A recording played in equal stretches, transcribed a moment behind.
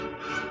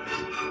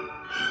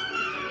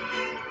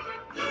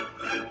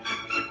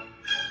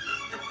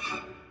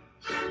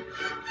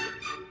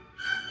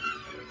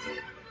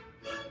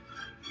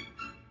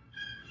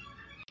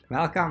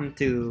Welcome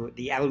to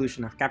the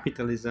Evolution of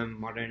Capitalism,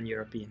 Modern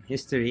European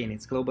History in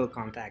its Global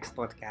Context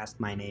podcast.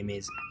 My name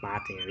is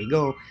Mate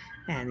Rigaud,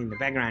 and in the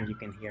background you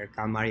can hear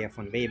Karl Maria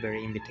von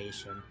Weber's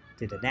Invitation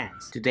to the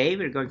Dance. Today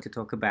we're going to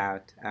talk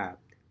about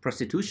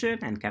prostitution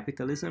and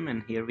capitalism,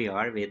 and here we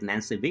are with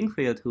Nancy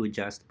Wingfield, who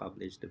just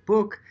published a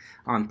book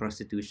on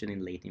prostitution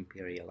in Late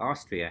Imperial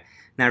Austria.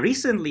 Now,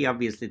 recently,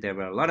 obviously, there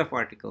were a lot of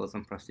articles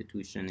on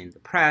prostitution in the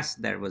press.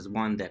 There was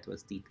one that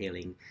was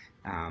detailing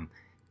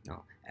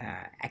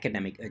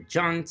academic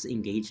adjuncts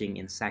engaging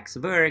in sex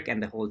work,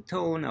 and the whole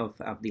tone of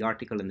the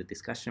article and the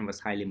discussion was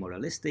highly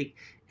moralistic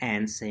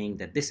and saying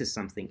that this is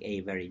something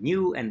very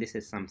new and this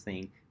is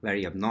something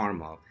very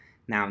abnormal.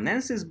 Now,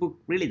 Nancy's book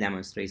really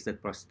demonstrates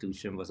that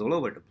prostitution was all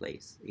over the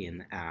place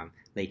in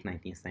late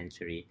 19th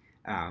century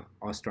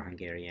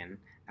Austro-Hungarian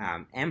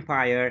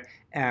Empire.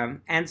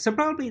 And so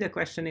probably the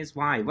question is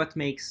why? What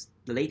makes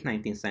the late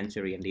 19th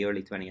century and the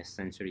early 20th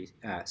century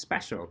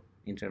special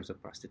in terms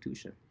of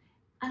prostitution?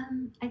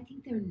 I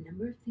think there are a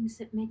number of things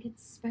that make it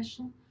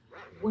special.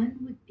 One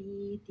would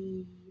be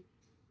the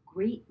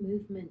great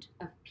movement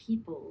of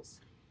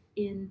peoples,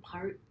 in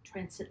part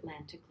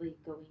transatlantically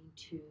going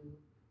to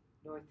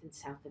North and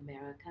South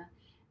America,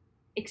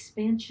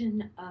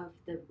 expansion of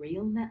the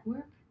rail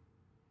network.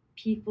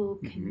 People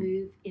can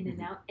move in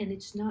and out, and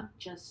it's not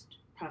just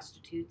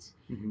prostitutes,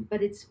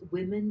 but it's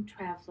women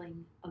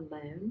traveling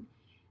alone.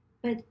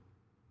 But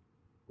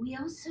we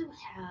also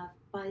have,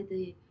 by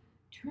the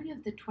turn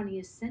of the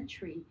 20th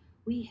century,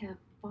 we have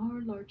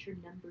far larger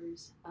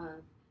numbers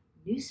of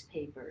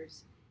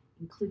newspapers,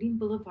 including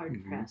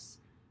Boulevard Press,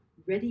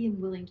 ready and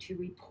willing to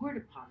report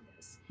upon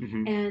this.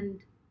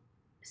 And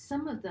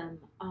some of them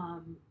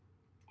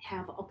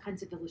have all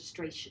kinds of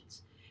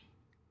illustrations.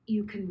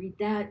 You can read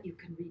that. You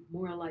can read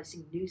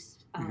moralizing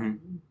news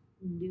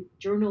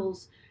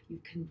journals. You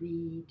can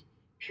read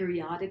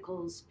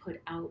periodicals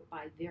put out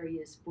by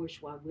various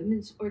bourgeois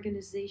women's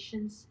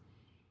organizations.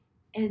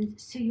 And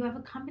so you have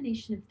a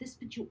combination of this,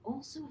 but you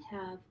also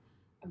have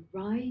a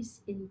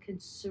rise in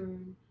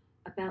concern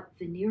about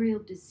venereal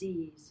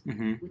disease,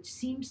 which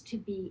seems to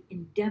be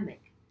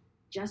endemic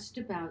just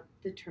about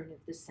the turn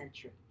of the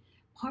century.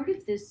 Part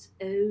of this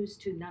owes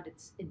to not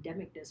its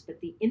endemicness,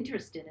 but the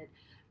interest in it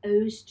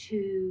owes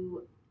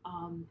to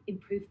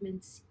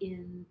improvements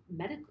in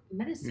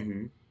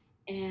medicine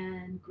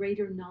and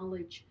greater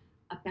knowledge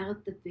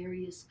about the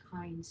various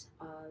kinds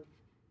of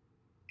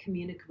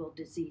communicable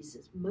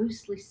diseases,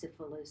 mostly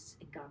syphilis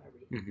and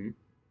gonorrhea.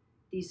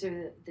 These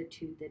are the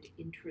two that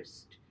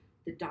interest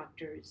the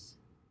doctors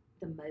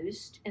the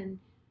most. And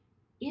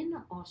in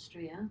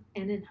Austria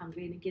and in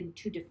Hungary, and again,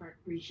 two different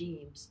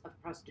regimes of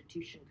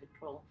prostitution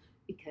control,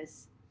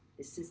 because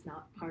this is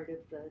not part of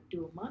the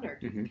dual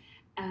monarchy,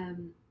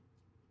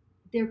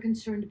 they're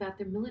concerned about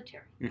their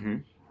military.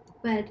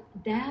 But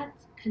that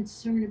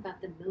concern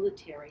about the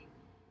military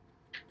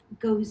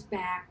goes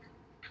back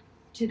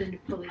to the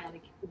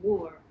Napoleonic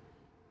War,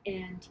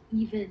 and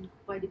even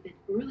quite a bit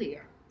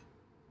earlier.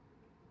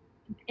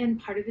 And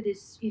part of it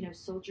is,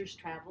 soldiers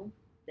travel,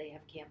 they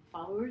have camp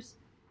followers,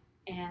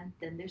 and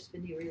then there's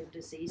venereal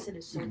disease, and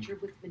a soldier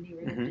with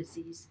venereal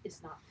disease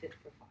is not fit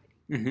for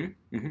fighting.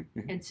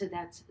 And so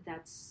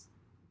that's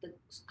the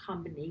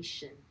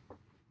combination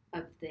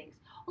of things.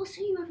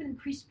 Also, you have an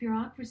increased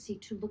bureaucracy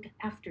to look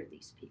after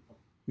these people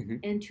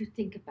and to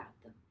think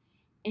about them.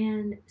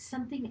 And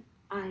something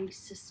I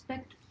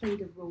suspect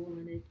played a role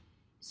in it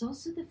is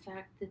also the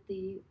fact that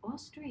the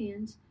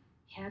Austrians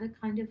had a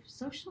kind of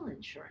social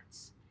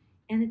insurance,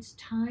 and it's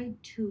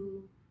tied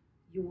to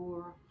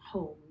your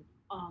home,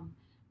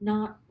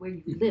 not where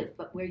you live,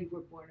 but where you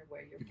were born and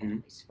where your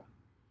family's from.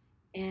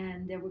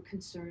 And there were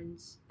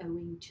concerns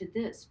owing to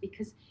this,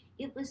 because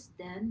it was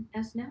then,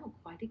 as now,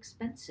 quite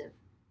expensive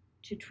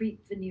to treat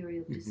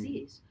venereal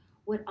disease.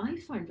 What I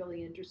find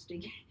really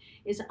interesting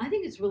is I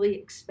think it's really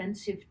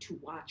expensive to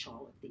watch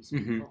all of these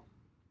people.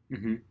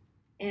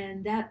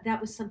 And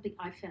that was something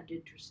I found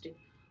interesting.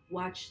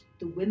 Watch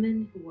the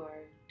women who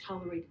are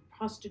tolerated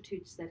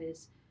prostitutes, that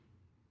is,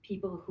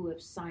 people who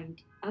have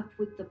signed up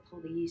with the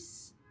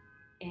police,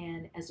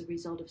 and as a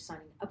result of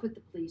signing up with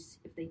the police,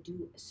 if they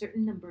do a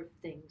certain number of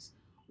things,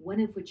 one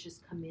of which has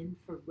come in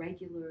for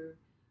regular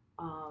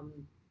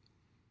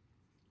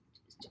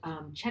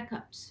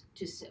checkups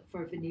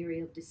for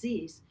venereal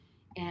disease,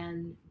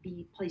 and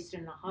be placed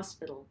in a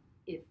hospital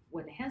if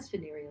one has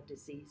venereal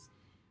disease,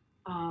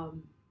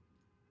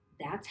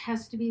 that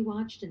has to be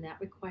watched, and that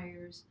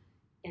requires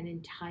an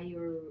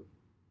entire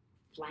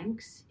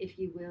flanks, if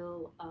you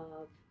will,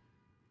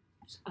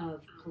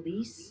 of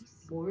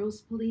police,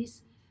 morals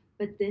police.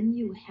 But then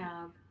you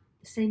have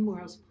the same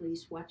morals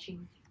police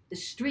watching the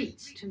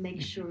streets to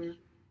make sure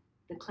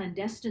the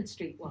clandestine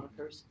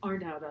streetwalkers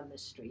aren't out on the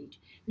street.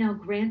 Now,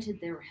 granted,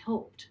 they're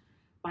helped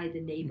by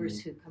the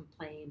neighbors who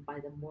complain,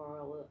 by the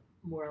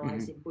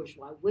moralizing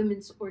bourgeois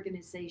women's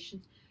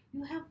organizations.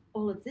 You have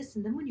all of this,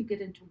 and then when you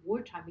get into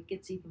wartime, it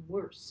gets even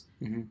worse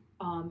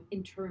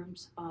in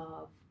terms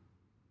of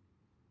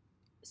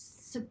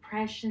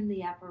suppression,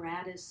 the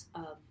apparatus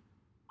of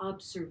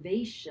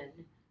observation,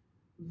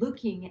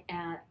 looking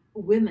at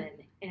women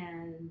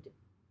and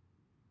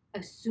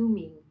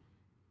assuming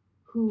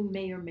who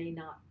may or may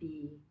not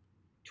be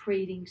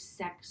trading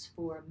sex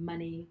for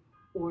money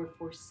or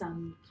for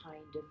some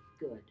kind of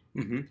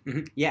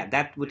good. Yeah,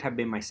 that would have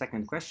been my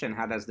second question.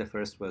 How does the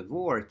First World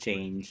War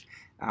change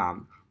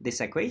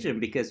this equation?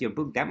 Because your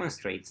book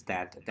demonstrates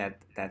that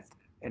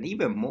an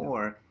even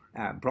more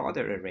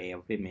broader array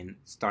of women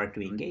start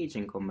to engage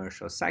in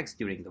commercial sex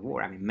during the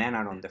war. I mean, men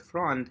are on the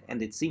front,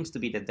 and it seems to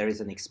be that there is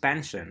an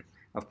expansion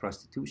of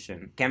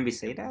prostitution. Can we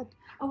say that?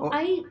 Oh, Or,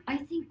 I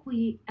think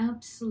we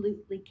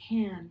absolutely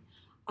can.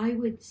 I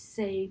would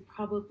say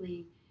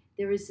probably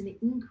there is an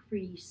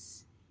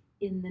increase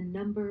in the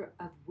number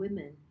of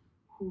women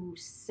who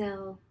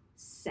sell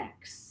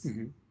sex.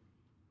 Mhm.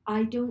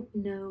 I don't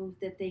know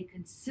that they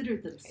consider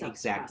themselves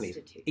Exactly,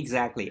 prostitutes.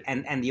 exactly.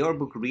 And your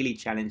book really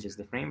challenges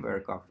the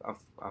framework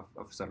of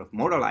sort of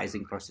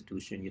moralizing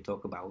prostitution. You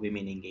talk about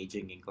women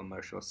engaging in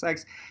commercial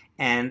sex.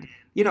 And,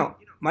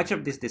 much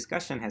of this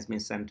discussion has been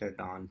centered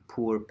on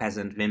poor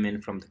peasant women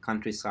from the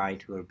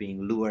countryside who are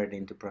being lured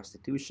into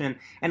prostitution.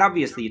 And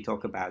obviously, you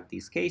talk about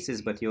these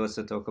cases, but you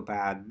also talk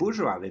about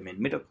bourgeois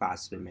women, middle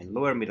class women,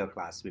 lower middle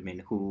class women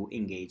who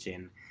engage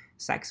in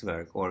sex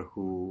work or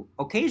who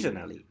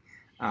occasionally.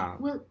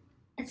 Well,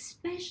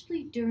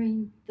 especially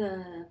during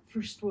the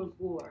First World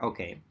War,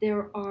 Okay.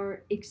 there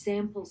are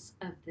examples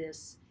of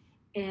this,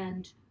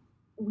 and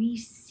we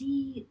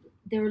see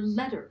there are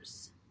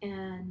letters,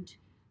 and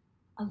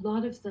a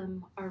lot of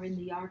them are in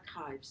the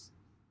archives,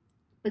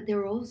 but there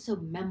are also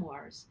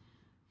memoirs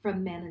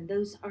from men, and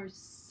those are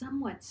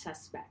somewhat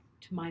suspect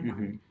to my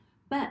mind.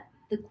 But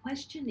the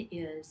question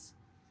is,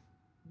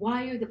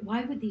 why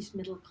would these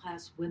middle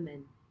class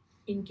women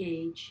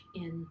engage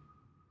in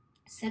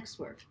sex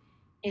work?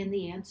 And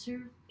the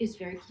answer is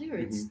very clear.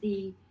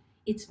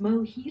 It's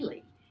Mo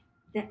Healy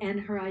and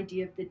her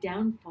idea of the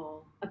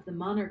downfall of the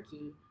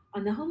monarchy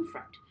on the home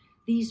front.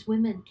 These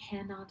women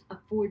cannot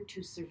afford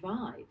to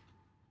survive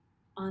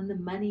on the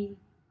money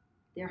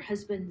their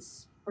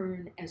husbands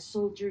earn as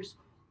soldiers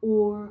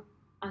or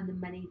on the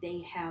money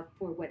they have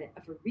for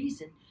whatever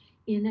reason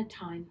in a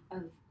time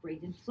of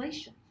great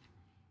inflation.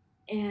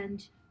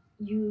 And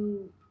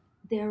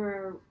there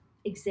are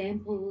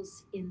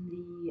examples in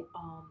the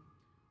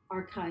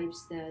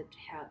archives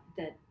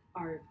that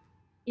are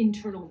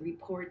internal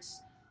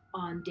reports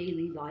on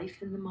daily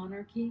life in the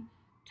monarchy,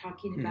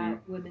 talking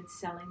about women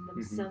selling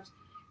themselves.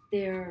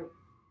 There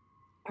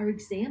are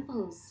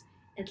examples,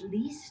 at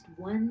least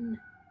one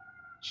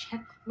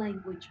Czech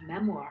language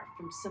memoir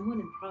from someone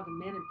in Prague, a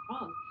man in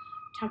Prague,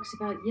 talks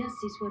about, yes,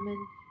 these women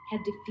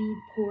had to feed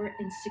poor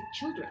and sick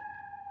children.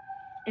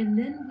 And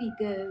then we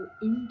go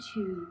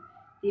into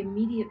the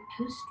immediate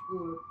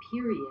post-war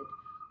period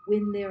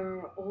when there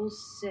are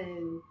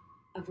also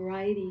a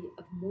variety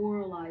of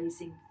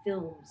moralizing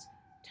films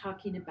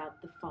talking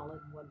about the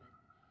fallen woman.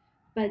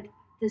 But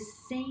the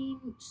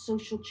same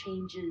social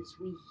changes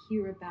we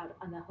hear about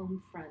on the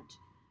home front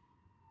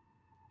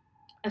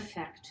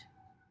affect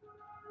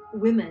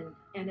women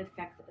and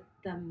affect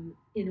them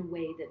in a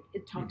way that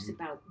it talks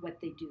about what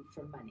they do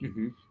for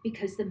money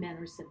because the men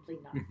are simply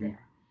not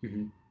there.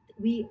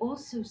 We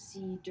also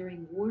see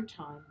during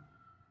wartime,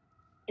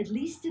 at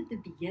least at the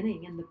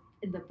beginning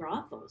in the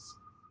brothels,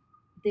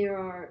 there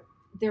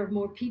are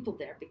more people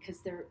there because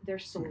they're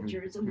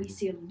soldiers, and we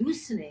see a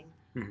loosening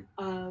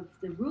of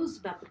the rules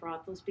about the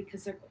brothels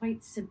because there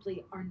quite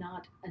simply are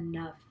not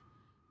enough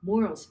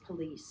morals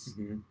police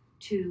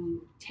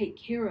to take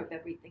care of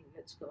everything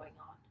that's going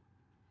on.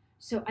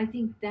 So I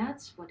think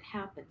that's what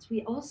happens.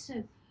 We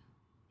also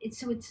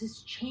it's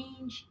this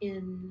change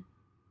in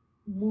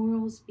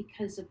morals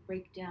because of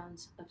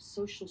breakdowns of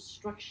social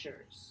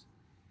structures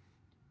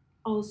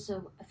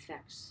also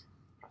affects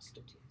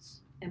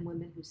prostitutes and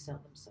women who sell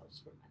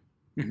themselves for money.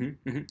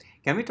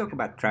 Can we talk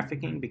about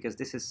trafficking? Because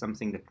this is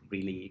something that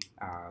really,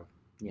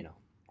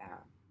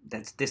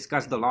 that's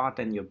discussed a lot,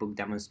 and your book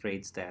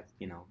demonstrates that,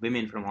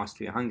 women from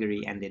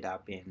Austria-Hungary ended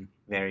up in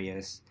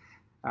various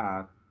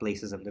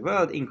places of the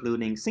world,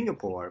 including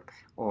Singapore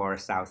or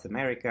South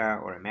America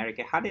or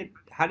America. How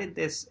did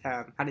this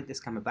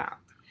come about?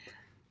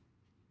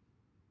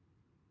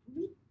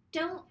 We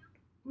don't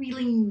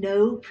really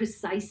know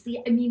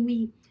precisely. I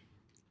mean,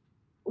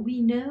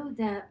 we know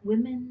that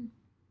women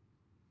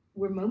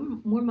were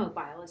more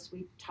mobile, as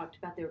we talked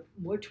about. There are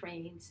more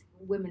trains.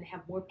 Women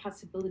have more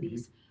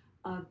possibilities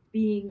of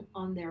being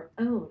on their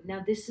own.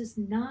 Now, this is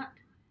not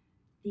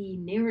the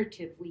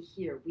narrative we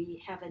hear.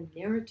 We have a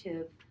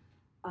narrative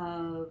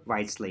of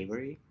white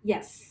slavery.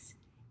 Yes,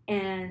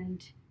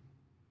 and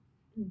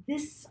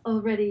this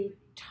already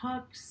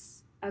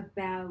talks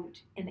about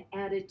an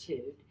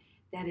attitude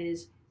that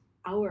is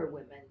our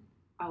women,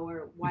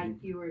 our white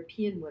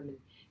European women,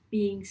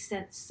 being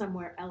sent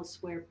somewhere else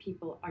where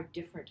people are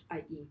different,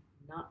 i.e.,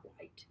 not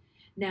white.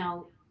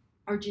 Now,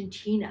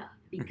 Argentina,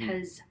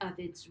 because of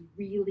its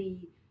really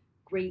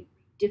great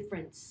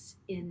difference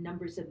in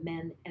numbers of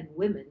men and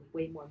women,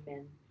 way more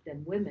men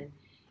than women,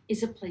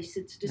 is a place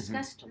that's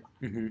discussed a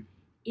lot.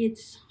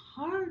 It's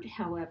hard,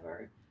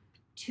 however,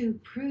 to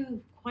prove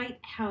quite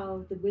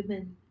how the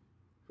women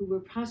who were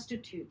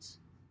prostitutes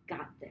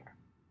got there.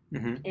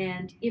 Mm-hmm.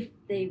 And if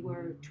they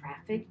were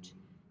trafficked,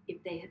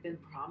 if they had been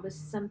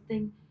promised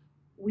something,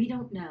 we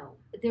don't know.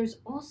 There's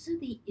also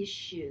the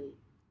issue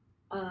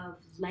of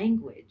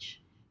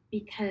language,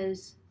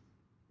 because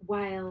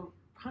while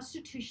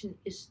prostitution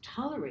is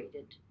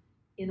tolerated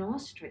in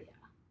Austria,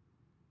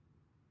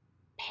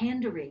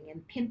 pandering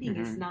and pimping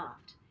is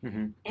not.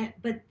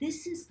 But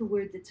this is the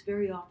word that's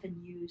very often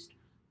used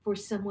for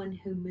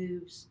someone who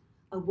moves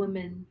a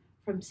woman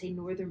from, say,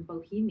 northern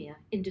Bohemia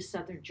into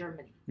southern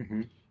Germany.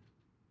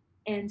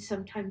 And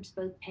sometimes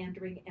both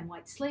pandering and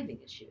white slaving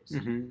is used.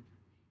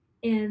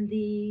 And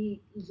the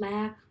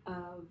lack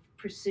of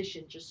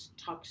precision just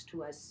talks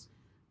to us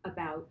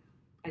about,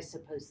 I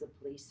suppose, the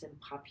police and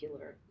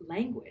popular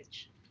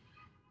language.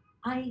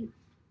 I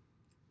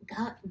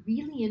got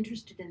really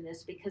interested in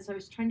this because I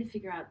was trying to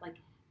figure out, like,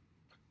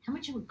 how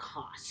much it would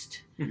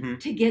cost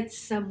to get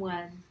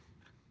someone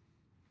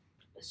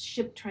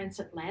shipped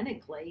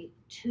transatlantically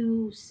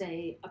to,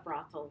 say, a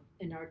brothel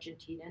in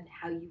Argentina, and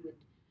how you would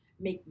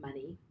make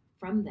money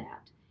from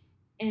that.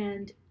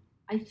 And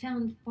I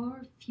found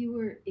far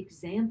fewer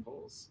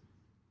examples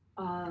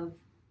of,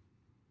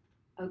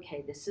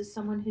 okay, this is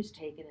someone who's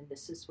taken and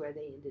this is where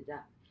they ended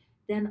up,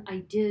 than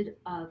I did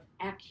of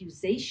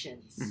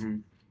accusations,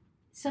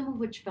 some of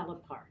which fell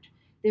apart.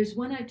 There's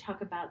one I talk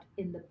about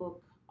in the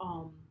book,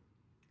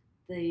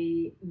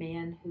 the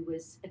man who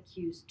was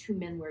accused, two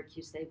men were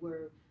accused. They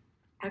were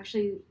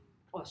actually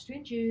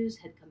Austrian Jews,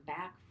 had come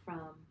back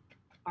from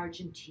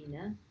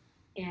Argentina,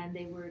 and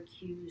they were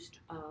accused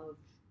of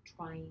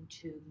trying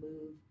to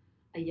move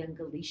a young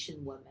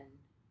Galician woman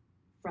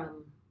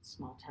from a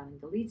small town in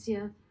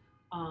Galicia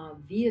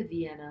via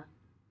Vienna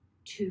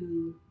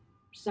to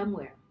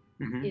somewhere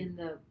in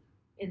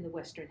the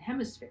Western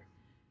Hemisphere.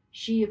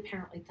 She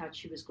apparently thought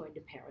she was going to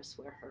Paris,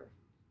 where her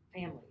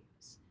family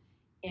was,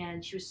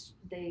 and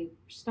they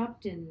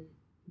stopped in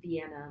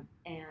Vienna,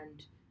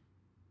 and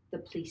the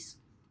police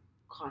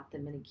caught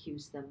them and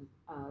accused them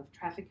of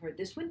trafficking her.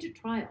 This went to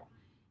trial,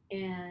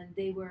 and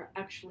they were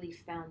actually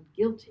found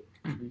guilty.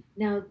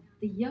 Now,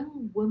 the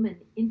young woman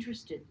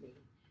interested me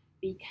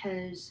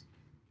because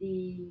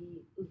the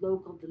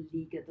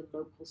Liga, the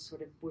local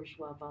sort of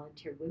bourgeois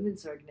volunteer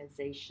women's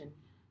organization,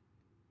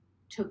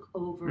 took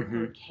over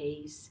her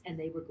case, and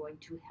they were going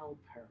to help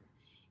her.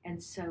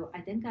 And so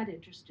I then got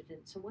interested in,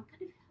 so what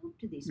kind of help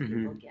do these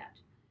people get?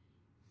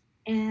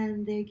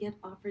 And they get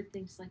offered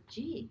things like,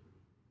 gee,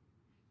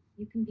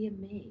 you can be a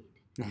maid.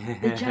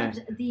 The jobs,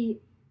 the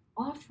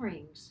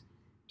offerings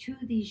to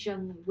these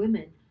young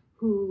women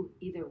who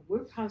either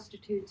were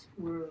prostitutes,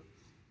 or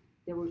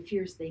there were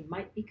fears they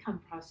might become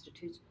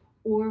prostitutes,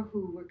 or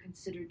who were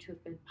considered to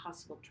have been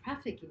possible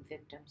trafficking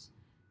victims,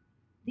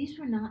 these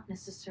were not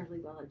necessarily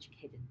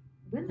well-educated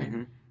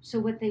women. So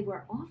what they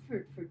were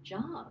offered for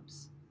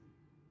jobs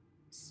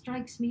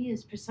strikes me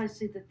as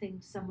precisely the thing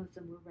some of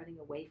them were running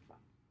away from.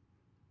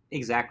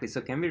 Exactly. So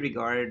can we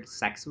regard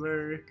sex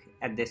work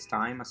at this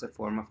time as a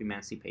form of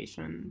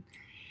emancipation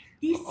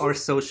or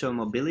social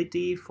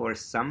mobility for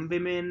some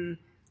women?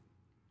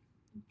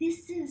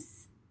 This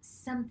is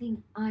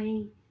something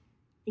I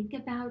think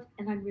about,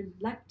 and I'm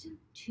reluctant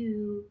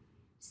to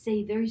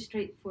say very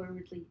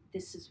straightforwardly,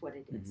 this is what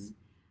it is.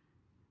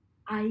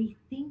 I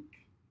think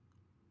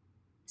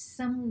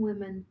some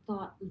women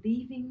thought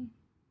leaving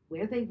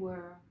where they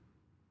were,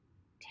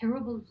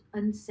 terrible,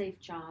 unsafe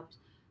jobs,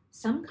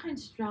 some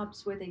kinds of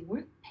jobs where they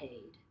weren't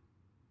paid,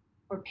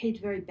 or paid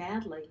very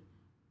badly,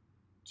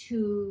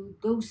 to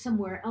go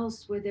somewhere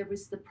else where there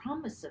was the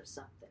promise of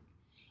something.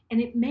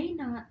 And it may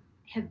not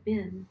have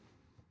been,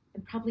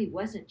 and probably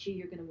wasn't, gee,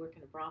 you're going to work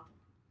in a brothel,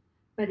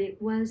 but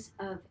it was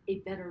of a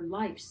better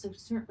life. So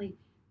certainly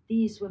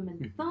these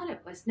women thought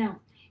it was. Now,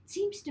 it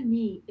seems to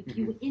me, if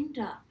you end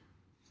up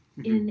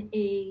in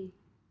a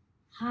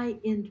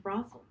high-end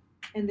brothel,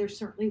 and there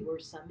certainly were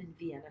some in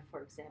Vienna,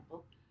 for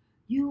example,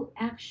 you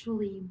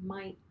actually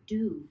might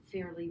do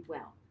fairly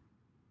well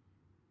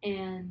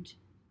and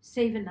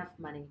save enough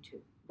money to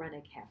run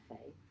a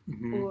cafe.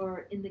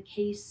 Or in the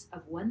case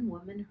of one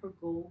woman, her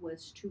goal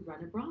was to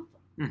run a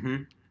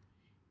brothel.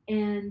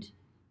 And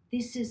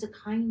this is a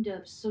kind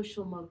of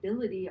social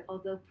mobility,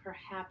 although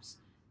perhaps,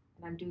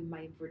 and I'm doing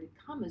my inverted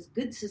commas,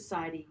 good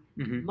society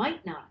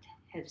might not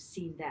have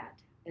seen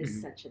that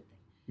as such a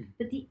thing.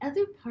 But the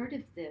other part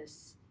of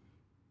this,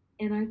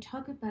 and I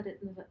talk about it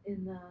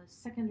in the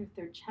second or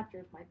third chapter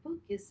of my book,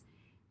 is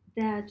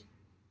that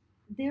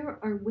there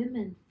are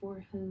women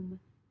for whom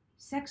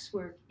sex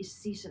work is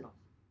seasonal.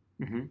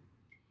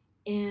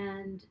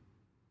 And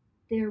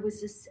there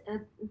was this,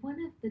 one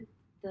of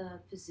the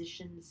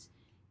physicians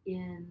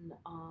in,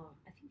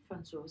 I think,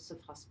 Franz Josef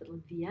Hospital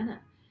in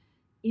Vienna,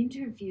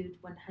 interviewed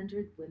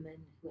 100 women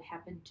who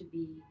happened to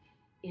be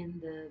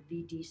in the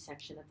VD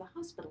section of the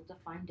hospital to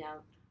find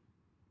out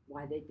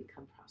why they'd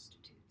become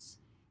prostitutes.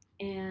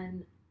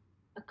 And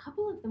a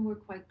couple of them were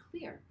quite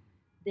clear.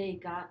 They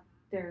got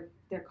their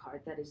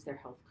card, that is their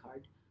health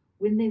card,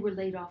 when they were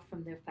laid off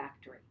from their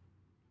factory.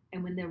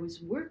 And when there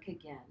was work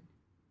again,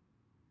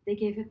 they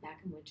gave it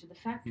back and went to the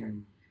factory.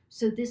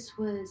 So this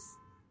was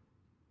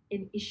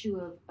an issue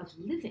of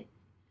living,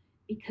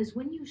 because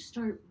when you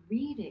start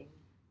reading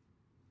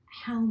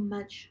how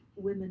much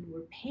women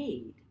were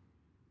paid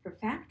for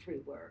factory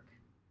work,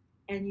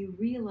 and you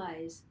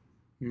realize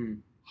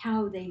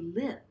how they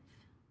live,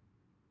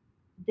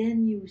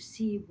 then you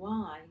see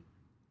why,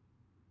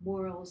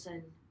 morals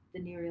and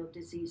venereal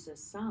disease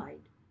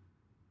aside,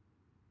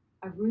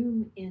 a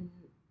room in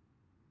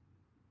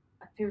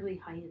a fairly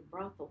high-end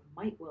brothel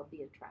might well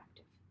be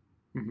attractive.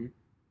 Mm-hmm.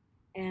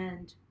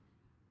 And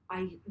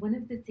one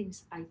of the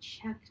things I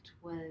checked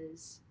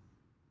was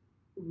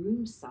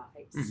room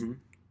size, Mm-hmm.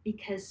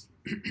 because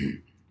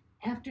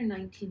after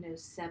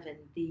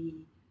 1907, the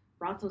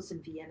brothels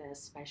in Vienna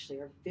especially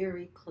are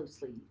very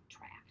closely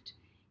tracked.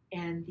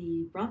 And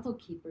the brothel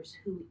keepers,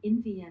 who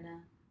in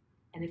Vienna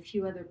and a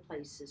few other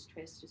places,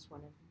 Trieste is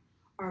one of them,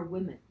 are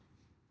women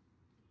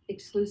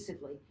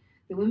exclusively.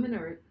 The women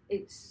are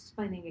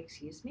explaining,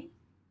 excuse me,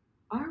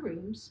 our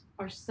rooms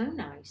are so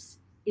nice.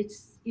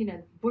 It's,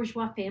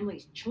 bourgeois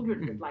families,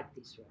 children would like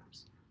these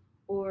rooms.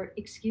 Or,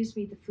 excuse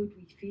me, the food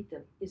we feed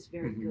them is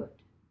very good.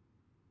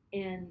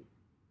 And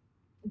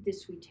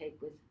this we take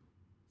with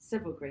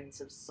several grains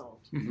of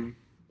salt.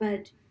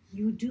 But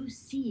you do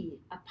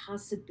see a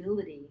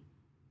possibility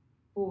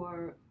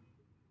for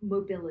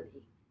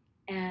mobility.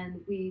 And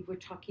we were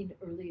talking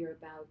earlier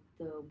about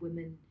the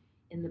women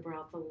in the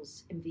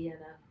brothels in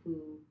Vienna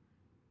who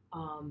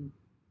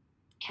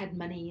had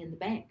money in the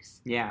banks.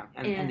 Yeah,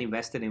 and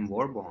invested in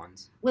war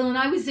bonds. Well, and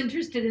I was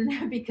interested in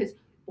that because,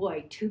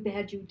 boy, too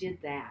bad you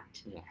did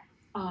that. Yeah.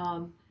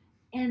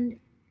 And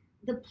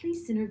the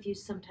police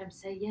interviews sometimes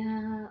say,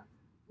 yeah,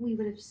 we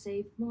would have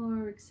saved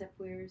more, except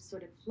we're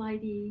sort of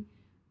flighty,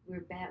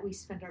 we're bad, we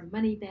spend our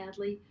money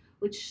badly,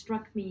 which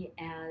struck me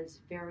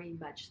as very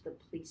much the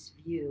police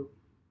view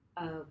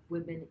of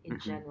women in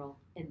general,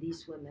 and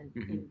these women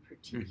in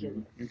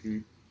particular.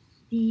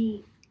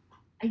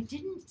 I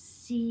didn't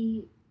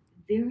see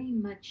very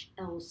much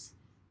else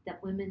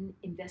that women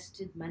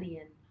invested money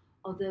in,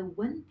 although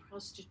one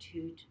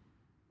prostitute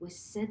was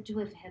said to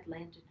have had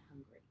land in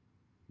Hungary.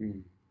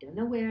 Don't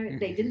know where.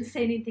 They didn't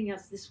say anything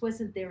else. This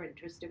wasn't their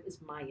interest. It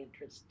was my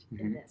interest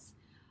in this.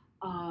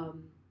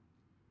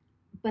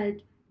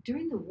 But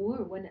during the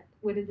war, one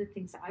of the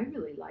things I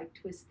really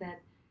liked was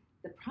that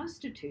the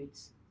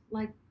prostitutes,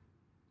 like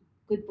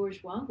good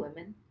bourgeois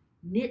women,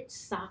 knit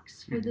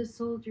socks for the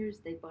soldiers.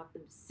 They bought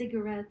them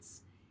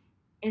cigarettes.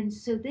 And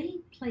so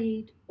they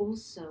played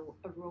also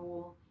a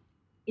role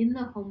in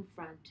the home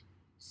front,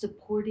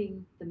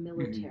 supporting the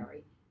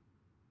military,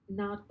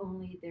 not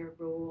only their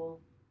role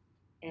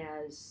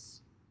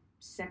as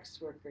sex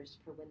workers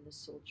for when the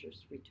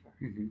soldiers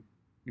return.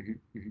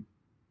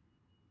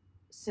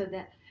 So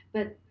that,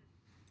 but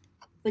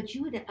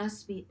you had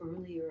asked me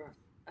earlier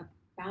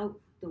about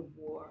the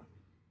war.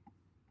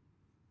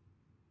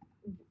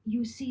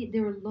 You see,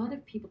 there are a lot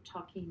of people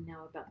talking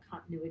now about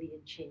continuity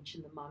and change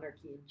in the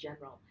monarchy in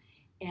general.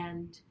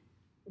 And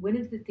one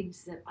of the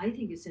things that I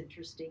think is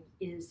interesting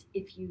is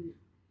if you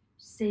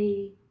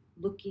say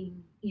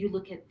you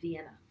look at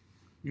Vienna,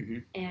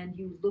 and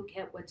you look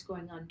at what's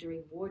going on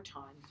during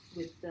wartime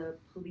with the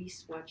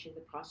police watching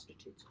the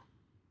prostitutes.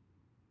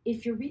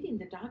 If you're reading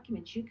the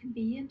documents, you can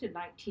be into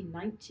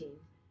 1919,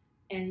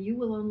 and you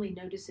will only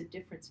notice a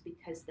difference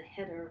because the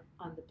header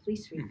on the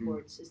police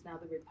reports is now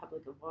the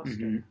Republic of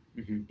Austria,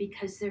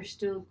 because they're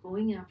still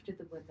going after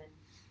the women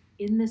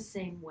in the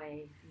same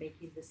way,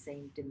 making the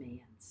same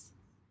demands,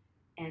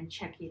 and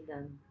checking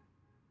them.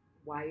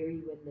 Why are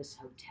you in this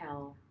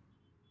hotel?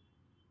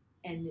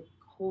 And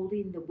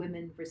holding the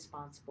women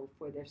responsible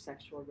for their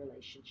sexual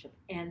relationship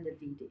and the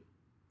VD,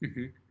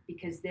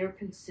 because they're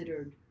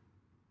considered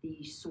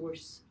the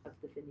source of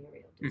the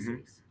venereal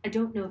disease. I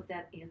don't know if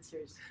that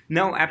answers.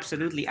 No,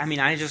 absolutely. I mean,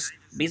 I just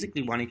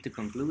basically wanted to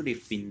conclude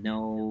if we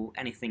know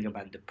anything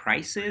about the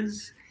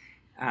prices.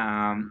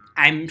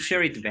 I'm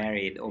sure it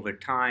varied over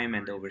time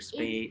and over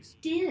space.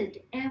 It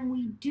did, and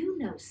we do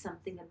know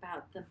something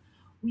about them.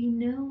 We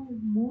know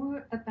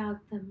more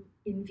about them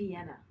in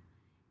Vienna,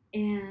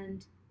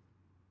 and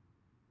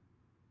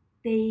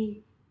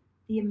the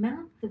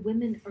amount the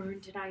women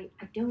earned, and I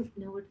don't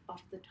know it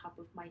off the top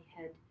of my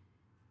head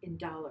in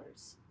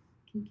dollars.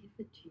 I can give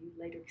it to you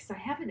later because I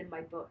have it in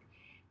my book.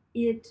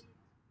 They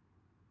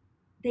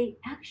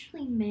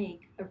actually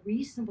make a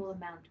reasonable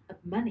amount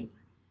of money,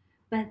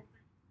 but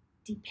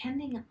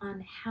depending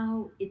on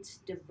how it's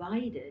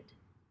divided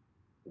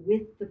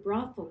with the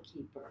brothel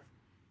keeper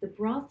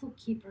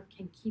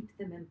can keep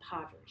them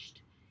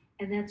impoverished.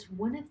 And that's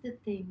one of the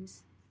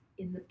things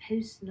in the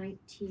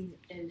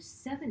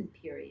post-1907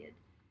 period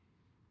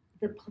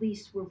the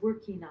police were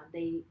working on.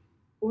 They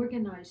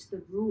organized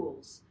the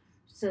rules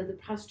so the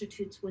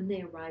prostitutes, when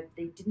they arrived,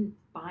 they didn't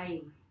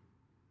buy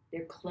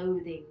their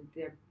clothing,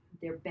 their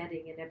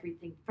bedding and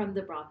everything from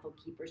the brothel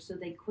keeper, so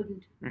they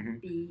couldn't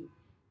be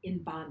in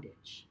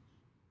bondage.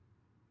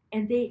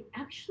 And they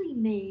actually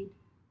made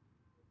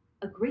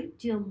a great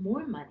deal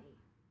more money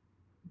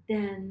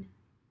than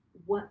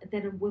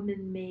a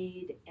woman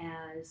made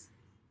as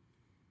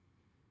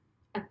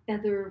a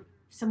feather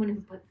someone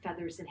who put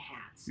feathers in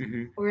hats,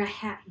 Mm-hmm. or a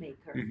hat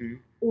maker, Mm-hmm.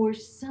 or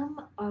some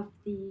of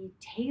the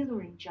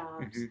tailoring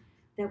jobs Mm-hmm.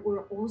 that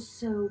were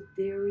also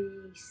very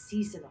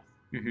seasonal.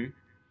 Mm-hmm.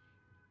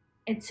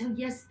 And so,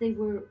 yes, they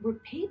were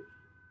paid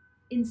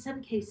in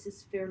some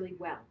cases fairly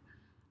well.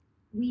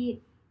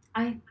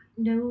 I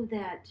know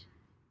that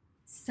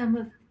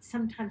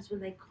sometimes when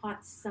they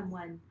caught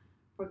someone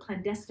for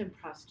clandestine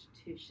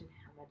prostitution,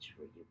 how much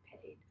were you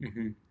paid?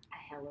 Mm-hmm.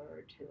 A heller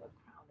or two, a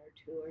crown or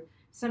two, or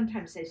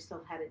sometimes they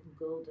still had it in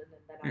gulden,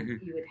 and then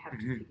Mm-hmm. you would have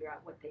to Mm-hmm. figure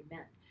out what they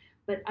meant.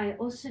 But I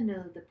also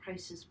know the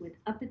prices went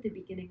up at the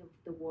beginning of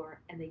the war,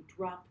 and they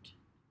dropped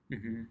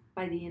Mm-hmm.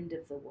 by the end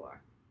of the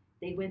war.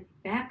 They went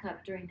back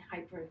up during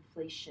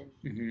hyperinflation,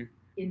 Mm-hmm.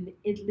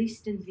 at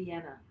least in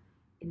Vienna,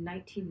 in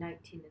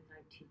 1919 and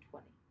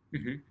 1920.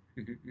 Mm-hmm.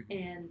 Mm-hmm.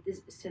 And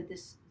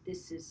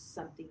this is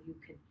something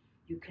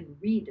you can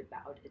read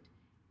about it.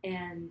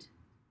 And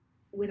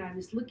when I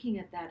was looking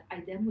at that,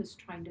 I then was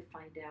trying to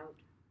find out,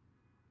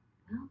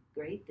 well,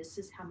 great, this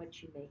is how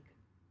much you make,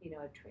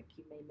 a trick.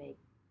 You may make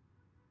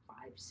 5,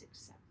 6,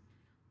 7,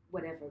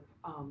 whatever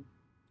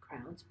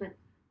crowns, but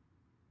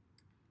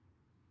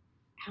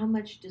how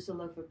much does a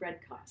loaf of bread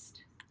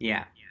cost?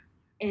 Yeah.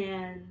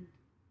 And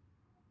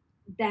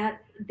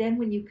that then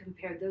when you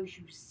compare those,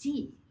 you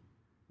see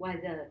why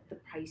the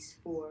price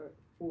for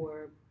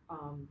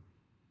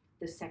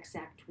the sex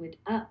act went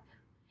up,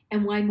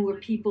 and why more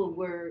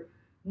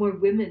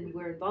women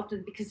were involved in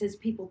it, because as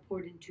people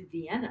poured into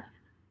Vienna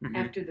Mm-hmm.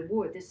 after the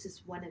war, this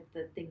is one of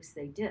the things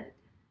they did.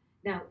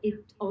 Now,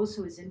 it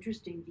also is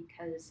interesting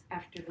because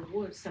after the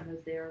war, some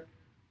of their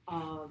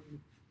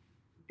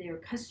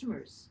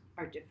customers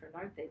are different,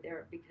 aren't they?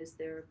 Because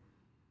they're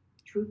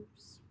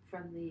troops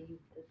from the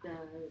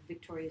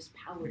victorious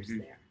powers Mm-hmm.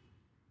 there,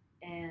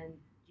 and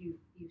you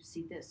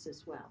see this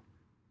as well.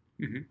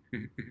 Mm-hmm.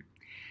 Mm-hmm.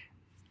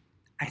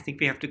 I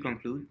think we have to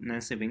conclude.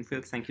 Nancy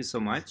Wingfield, thank you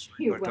so much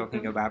You're for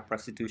talking welcome. about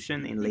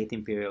prostitution in late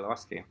Imperial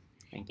Austria.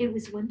 Thank you. It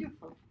was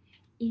wonderful.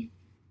 If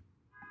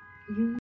you